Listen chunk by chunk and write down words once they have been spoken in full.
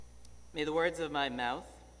May the words of my mouth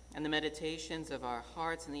and the meditations of our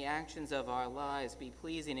hearts and the actions of our lives be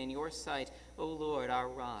pleasing in your sight, O Lord, our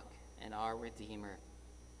rock and our Redeemer.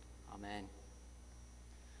 Amen.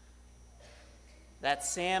 That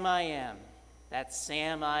Sam I am, that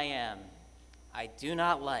Sam I am, I do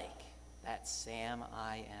not like, that Sam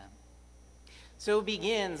I am. So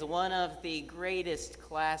begins one of the greatest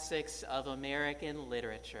classics of American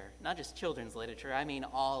literature. Not just children's literature, I mean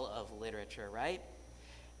all of literature, right?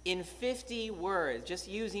 In 50 words, just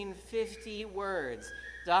using 50 words,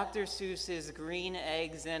 Dr. Seuss's Green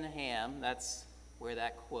Eggs and Ham, that's where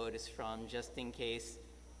that quote is from, just in case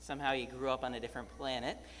somehow you grew up on a different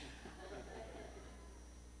planet.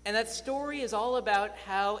 And that story is all about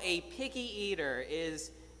how a picky eater is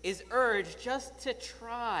urged just to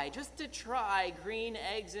try green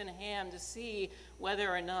eggs and ham to see whether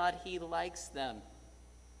or not he likes them.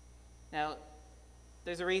 Now,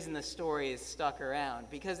 there's a reason the story is stuck around,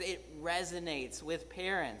 because it resonates with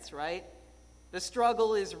parents, right? The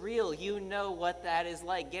struggle is real. You know what that is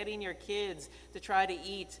like, getting your kids to try to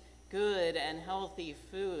eat good and healthy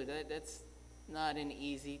food. That's not an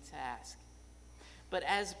easy task. But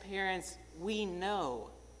as parents, we know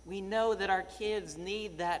that our kids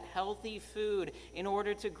need that healthy food in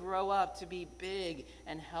order to grow up to be big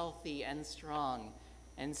and healthy and strong.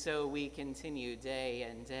 And so we continue day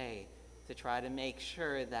and day to try to make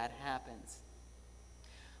sure that happens.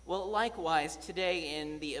 Well, likewise, today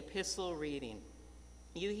in the epistle reading,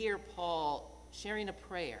 you hear Paul sharing a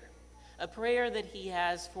prayer that he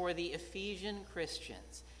has for the Ephesian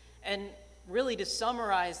Christians. And really, to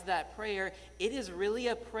summarize that prayer, it is really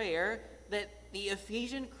a prayer that the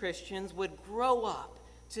Ephesian Christians would grow up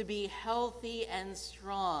to be healthy and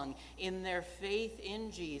strong in their faith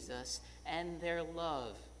in Jesus and their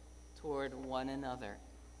love toward one another.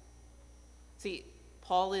 See,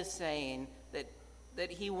 Paul is saying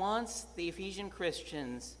that he wants the Ephesian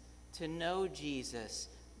Christians to know Jesus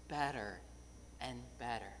better and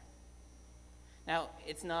better. Now,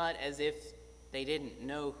 it's not as if they didn't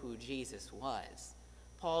know who Jesus was.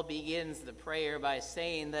 Paul begins the prayer by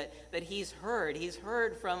saying that he's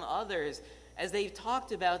heard from others as they've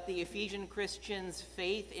talked about the Ephesian Christians'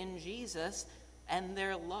 faith in Jesus and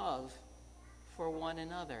their love for one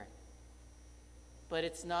another. But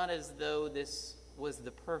it's not as though this was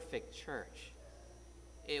the perfect church.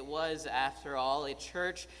 It was, after all, a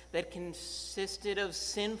church that consisted of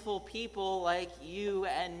sinful people like you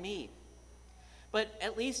and me. But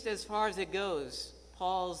at least as far as it goes,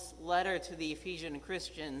 Paul's letter to the Ephesian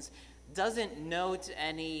Christians doesn't note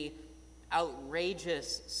any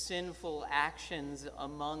outrageous sinful actions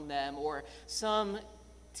among them or some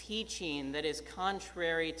teaching that is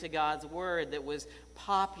contrary to God's word that was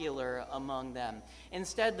popular among them.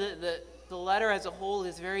 Instead, the letter as a whole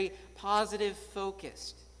is very positive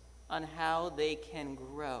focused on how they can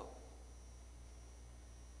grow.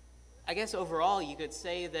 I guess overall you could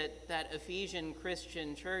say that Ephesian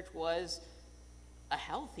Christian church was a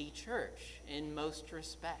healthy church in most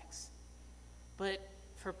respects. But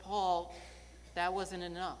for Paul, that wasn't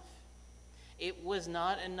enough. It was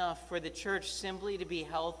not enough for the church simply to be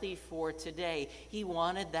healthy for today. He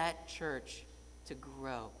wanted that church to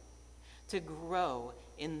grow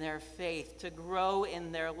in their faith, to grow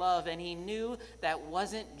in their love. And he knew that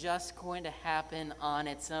wasn't just going to happen on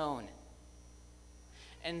its own.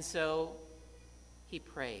 And so he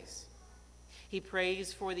prays. He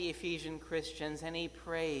prays for the Ephesian Christians, and he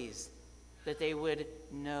prays that they would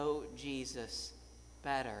know Jesus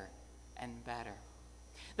better and better.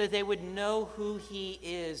 That they would know who he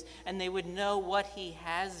is, and they would know what he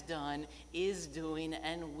has done, is doing,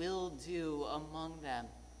 and will do among them.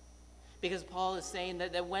 Because Paul is saying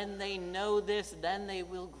that when they know this, then they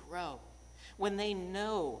will grow. When they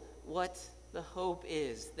know what the hope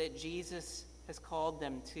is that Jesus has called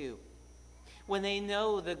them to. When they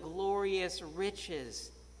know the glorious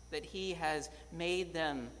riches that he has made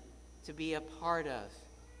them to be a part of.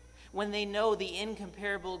 When they know the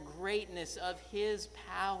incomparable greatness of his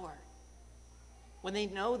power. When they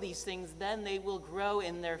know these things, then they will grow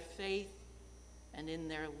in their faith and in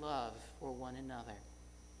their love for one another.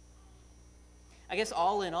 I guess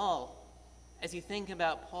all in all, as you think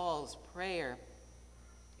about Paul's prayer,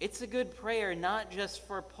 it's a good prayer not just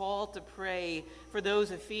for Paul to pray for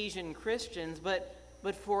those Ephesian Christians, but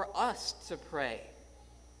for us to pray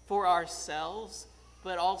for ourselves,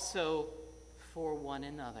 but also for one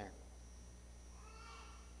another.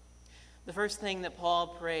 The first thing that Paul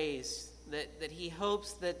prays, that he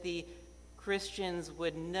hopes that the Christians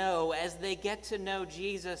would know as they get to know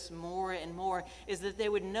Jesus more and more, is that they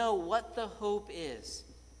would know what the hope is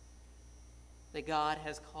that God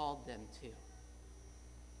has called them to.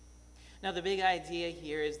 Now, the big idea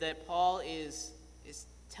here is that Paul is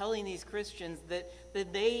telling these Christians that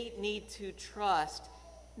they need to trust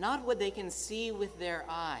not what they can see with their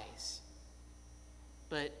eyes,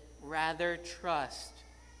 but rather trust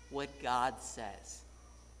what God says.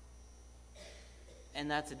 And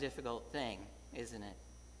that's a difficult thing, isn't it?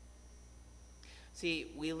 See,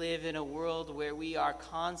 we live in a world where we are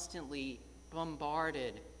constantly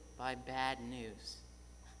bombarded by bad news.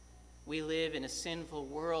 We live in a sinful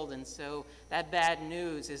world, and so that bad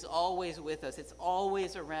news is always with us. It's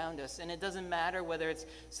always around us, and it doesn't matter whether it's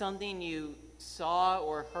something you saw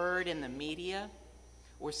or heard in the media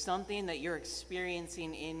or something that you're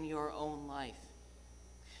experiencing in your own life.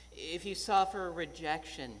 If you suffer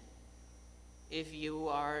rejection, if you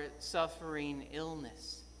are suffering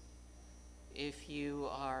illness, if you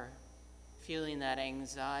are feeling that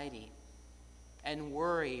anxiety and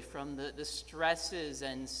worry from the stresses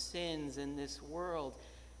and sins in this world,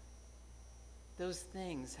 those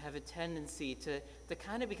things have a tendency to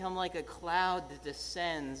kind of become like a cloud that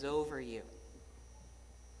descends over you.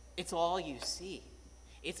 It's all you see.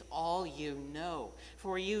 It's all you know.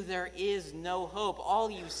 For you, there is no hope. All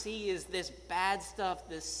you see is this bad stuff,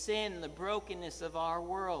 the sin, the brokenness of our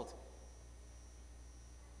world.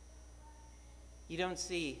 You don't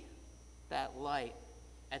see that light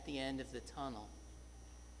at the end of the tunnel.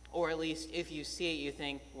 Or at least if you see it, you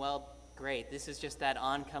think, well, great, this is just that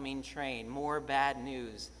oncoming train. More bad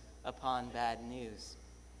news upon bad news.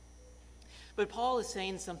 But Paul is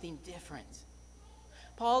saying something different.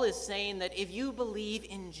 Paul is saying that if you believe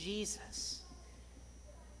in Jesus,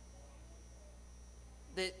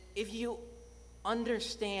 that if you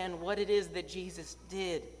understand what it is that Jesus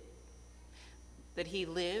did, that he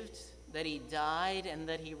lived, that he died, and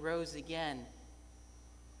that he rose again,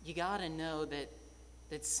 you got to know that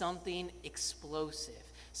something explosive,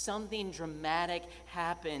 something dramatic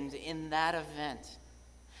happened in that event.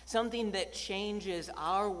 Something that changes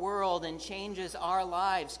our world and changes our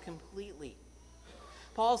lives completely.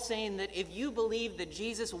 Paul's saying that if you believe that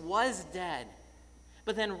Jesus was dead,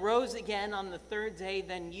 but then rose again on the third day,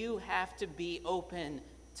 then you have to be open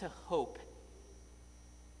to hope.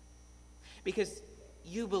 Because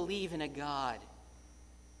you believe in a God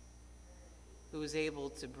who is able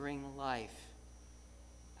to bring life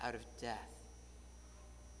out of death.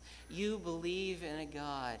 You believe in a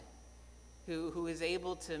God who is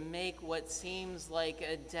able to make what seems like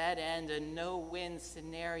a dead end, a no-win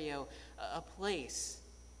scenario, a place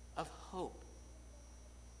of hope,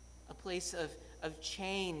 a place of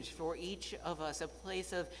change for each of us, a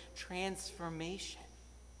place of transformation.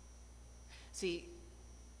 See,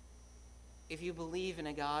 if you believe in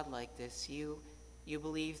a God like this, you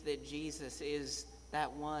believe that Jesus is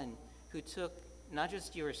that one who took not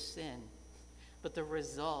just your sin, but the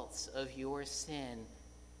results of your sin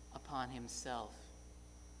upon himself.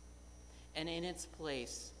 And in its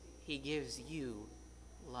place, he gives you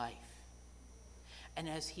life. And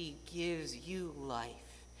as he gives you life,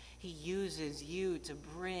 he uses you to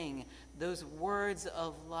bring those words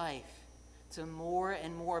of life to more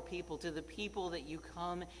and more people, to the people that you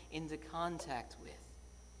come into contact with.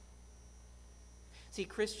 See,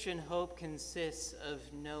 Christian hope consists of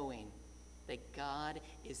knowing that God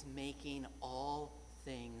is making all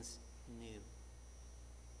things new.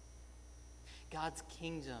 God's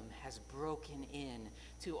kingdom has broken in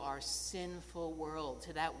to our sinful world,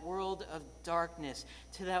 to that world of darkness,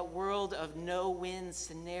 to that world of no-win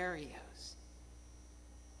scenarios.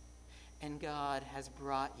 And God has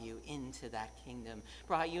brought you into that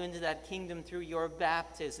kingdom through your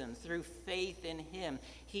baptism, through faith in him.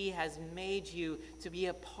 He has made you to be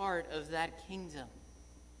a part of that kingdom.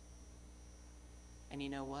 And you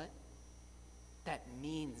know what? That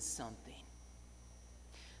means something.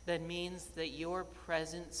 That means that your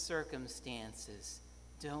present circumstances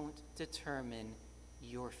don't determine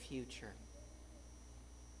your future.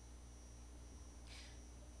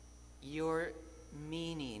 Your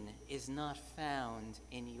meaning is not found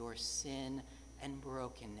in your sin and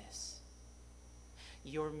brokenness.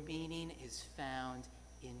 Your meaning is found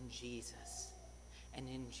in Jesus, and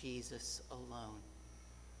in Jesus alone.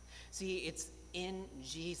 See, it's in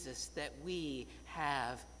Jesus that we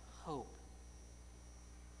have hope.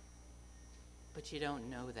 But you don't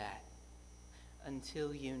know that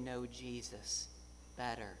until you know Jesus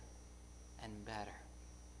better and better.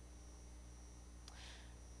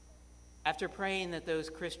 After praying that those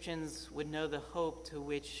Christians would know the hope to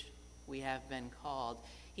which we have been called,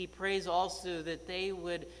 he prays also that they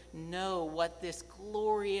would know what this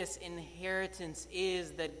glorious inheritance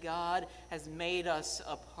is that God has made us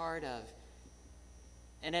a part of.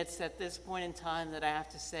 And it's at this point in time that I have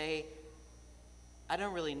to say, I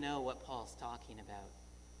don't really know what Paul's talking about.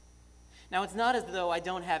 Now, it's not as though I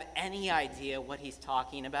don't have any idea what he's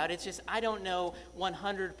talking about. It's just I don't know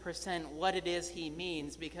 100% what it is he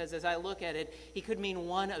means, because as I look at it, he could mean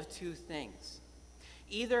one of two things.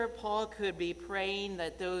 Either Paul could be praying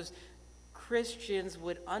that those Christians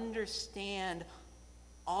would understand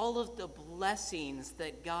all of the blessings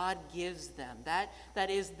that God gives them. That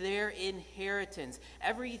is their inheritance.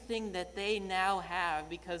 Everything that they now have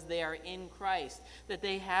because they are in Christ. That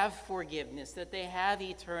they have forgiveness, that they have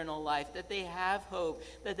eternal life, that they have hope,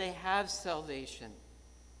 that they have salvation.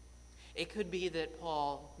 It could be that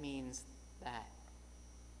Paul means that.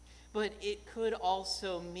 But it could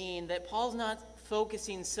also mean that Paul's not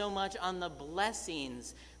focusing so much on the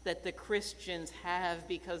blessings that the Christians have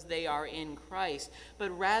because they are in Christ, but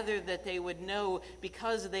rather that they would know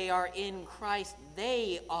because they are in Christ,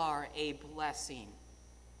 they are a blessing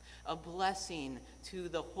to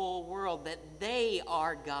the whole world, that they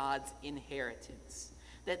are God's inheritance,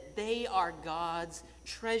 that they are God's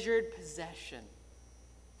treasured possession,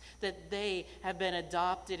 that they have been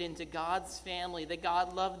adopted into God's family, that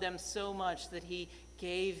God loved them so much that he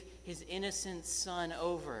gave his innocent son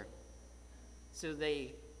over so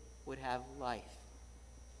they would have life.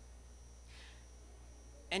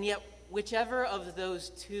 And yet, whichever of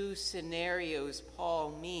those two scenarios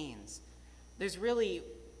Paul means, there's really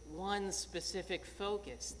one specific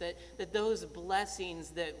focus, that those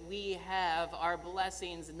blessings that we have are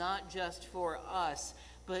blessings not just for us,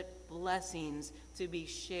 but blessings to be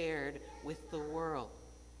shared with the world.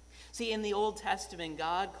 See, in the Old Testament,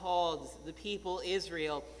 God called the people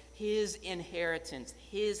Israel his inheritance,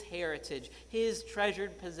 his heritage, his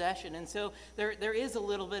treasured possession. And so there is a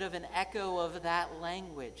little bit of an echo of that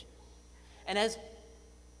language. And as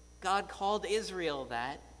God called Israel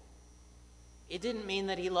that, it didn't mean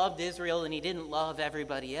that he loved Israel and he didn't love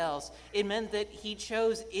everybody else. It meant that he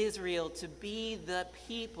chose Israel to be the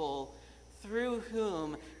people through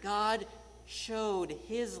whom God showed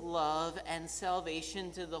his love and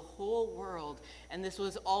salvation to the whole world, and this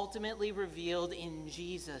was ultimately revealed in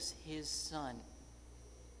Jesus, his son.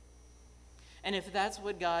 And if that's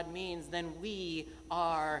what God means, then we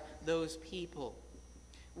are those people.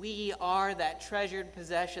 We are that treasured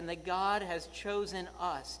possession that God has chosen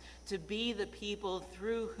us to be the people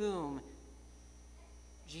through whom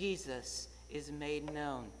Jesus is made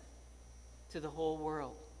known to the whole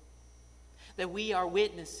world. That we are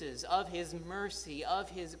witnesses of his mercy, of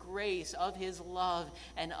his grace, of his love,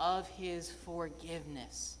 and of his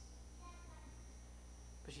forgiveness.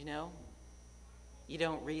 But you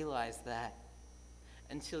don't realize that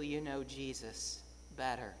until you know Jesus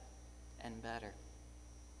better and better.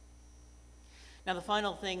 Now, the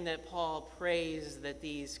final thing that Paul prays that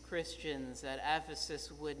these Christians at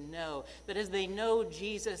Ephesus would know, that as they know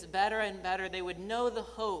Jesus better and better, they would know the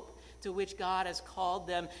hope to which God has called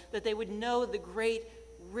them, that they would know the great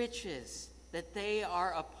riches that they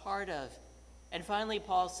are a part of. And finally,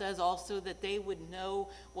 Paul says also that they would know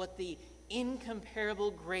what the incomparable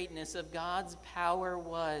greatness of God's power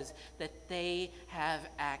was that they have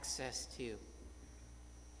access to.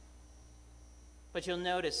 But you'll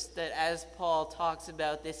notice that as Paul talks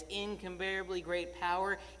about this incomparably great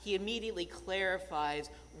power, he immediately clarifies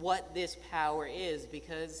what this power is,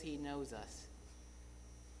 because he knows us.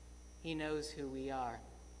 He knows who we are.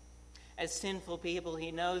 As sinful people,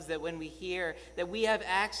 he knows that when we hear that we have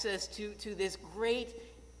access to this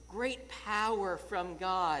great power from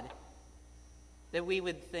God, that we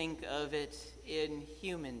would think of it in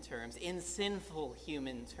human terms, in sinful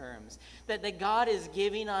human terms. That God is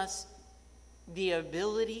giving us the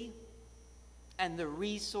ability and the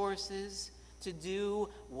resources to do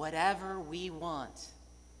whatever we want.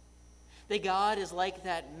 That God is like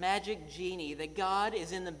that magic genie, that God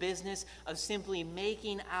is in the business of simply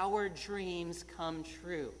making our dreams come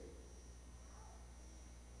true.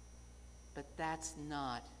 But that's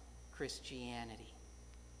not Christianity.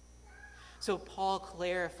 So Paul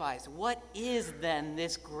clarifies, what is then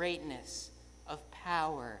this greatness of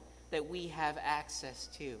power that we have access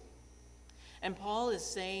to? And Paul is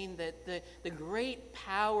saying that the great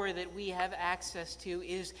power that we have access to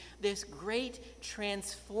is this great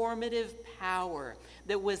transformative power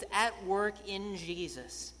that was at work in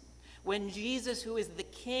Jesus. When Jesus, who is the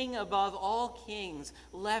King above all kings,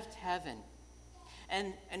 left heaven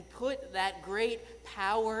and put that great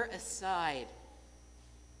power aside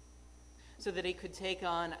so that he could take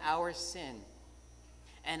on our sin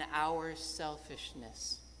and our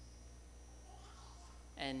selfishness.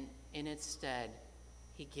 And in its stead,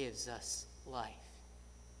 he gives us life.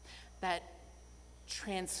 That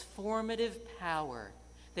transformative power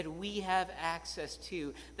that we have access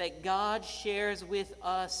to, that God shares with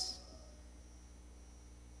us,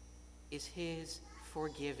 is his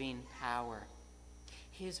forgiving power.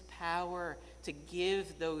 His power to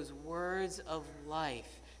give those words of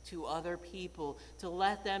life to other people, to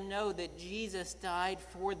let them know that Jesus died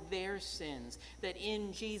for their sins, that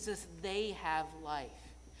in Jesus they have life,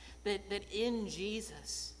 that in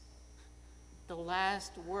Jesus the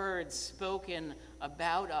last word spoken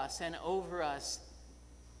about us and over us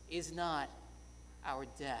is not our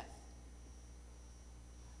death.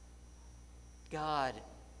 God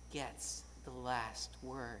gets the last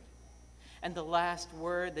word. And the last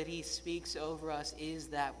word that he speaks over us is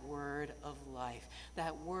that word of life.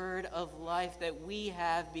 That word of life that we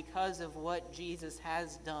have because of what Jesus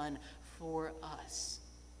has done for us.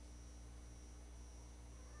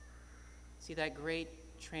 See, that great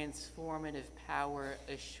transformative power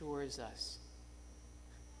assures us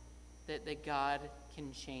that God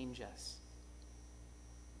can change us.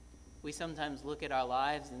 We sometimes look at our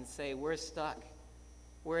lives and say, we're stuck.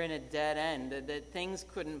 We're in a dead end, that things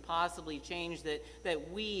couldn't possibly change,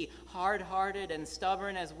 that we, hard-hearted and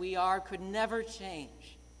stubborn as we are, could never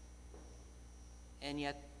change. And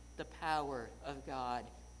yet the power of God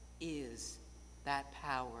is that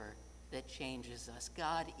power that changes us.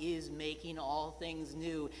 God is making all things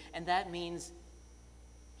new, and that means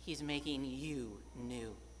he's making you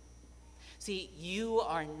new. See, you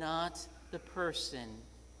are not the person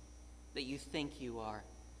that you think you are.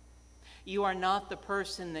 You are not the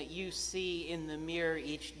person that you see in the mirror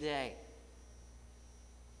each day.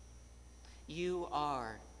 You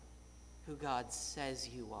are who God says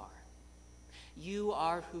you are. You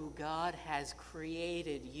are who God has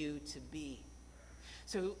created you to be.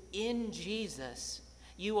 So in Jesus,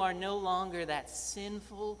 you are no longer that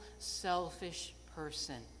sinful, selfish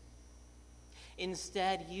person.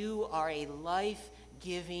 Instead, you are a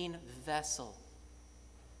life-giving vessel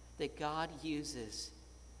that God uses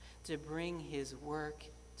to bring his work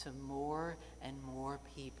to more and more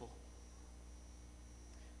people.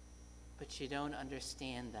 But you don't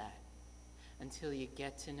understand that until you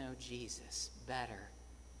get to know Jesus better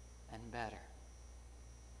and better.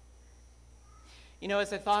 You know,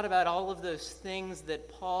 as I thought about all of those things that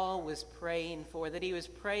Paul was praying for, that he was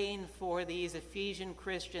praying for these Ephesian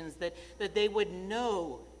Christians, that they would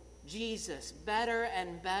know Jesus better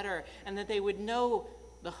and better, and that they would know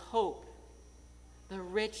the hope, the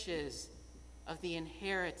riches of the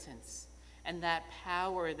inheritance, and that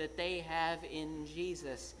power that they have in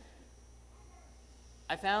Jesus,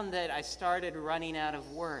 I found that I started running out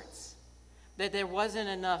of words. That there wasn't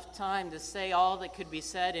enough time to say all that could be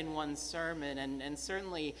said in one sermon, and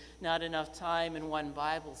certainly not enough time in one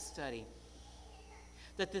Bible study.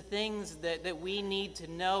 That the things that we need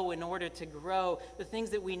to know in order to grow, the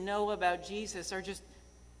things that we know about Jesus are just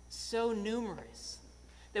so numerous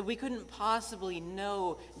that we couldn't possibly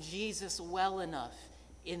know Jesus well enough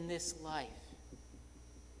in this life.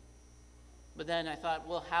 But then I thought,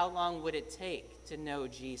 well, how long would it take to know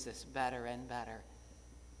Jesus better and better?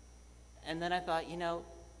 And then I thought,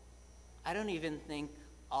 I don't even think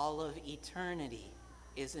all of eternity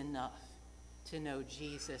is enough to know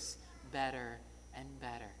Jesus better and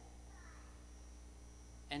better.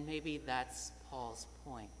 And maybe that's Paul's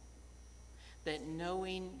point. That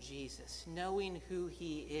knowing Jesus, knowing who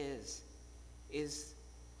he is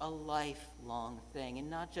a lifelong thing.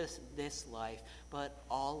 And not just this life, but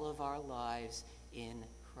all of our lives in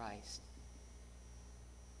Christ.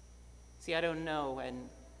 See, I don't know, and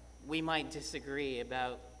we might disagree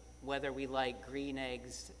about whether we like green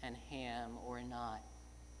eggs and ham or not.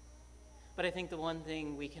 But I think the one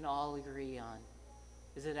thing we can all agree on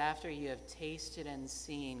is that after you have tasted and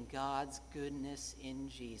seen God's goodness in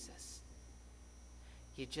Jesus,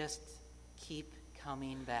 you just keep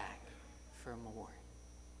coming back for more.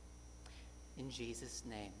 In Jesus'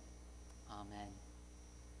 name, amen.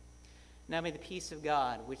 Now may the peace of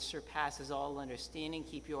God, which surpasses all understanding,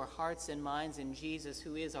 keep your hearts and minds in Jesus,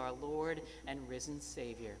 who is our Lord and risen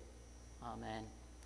Savior. Amen.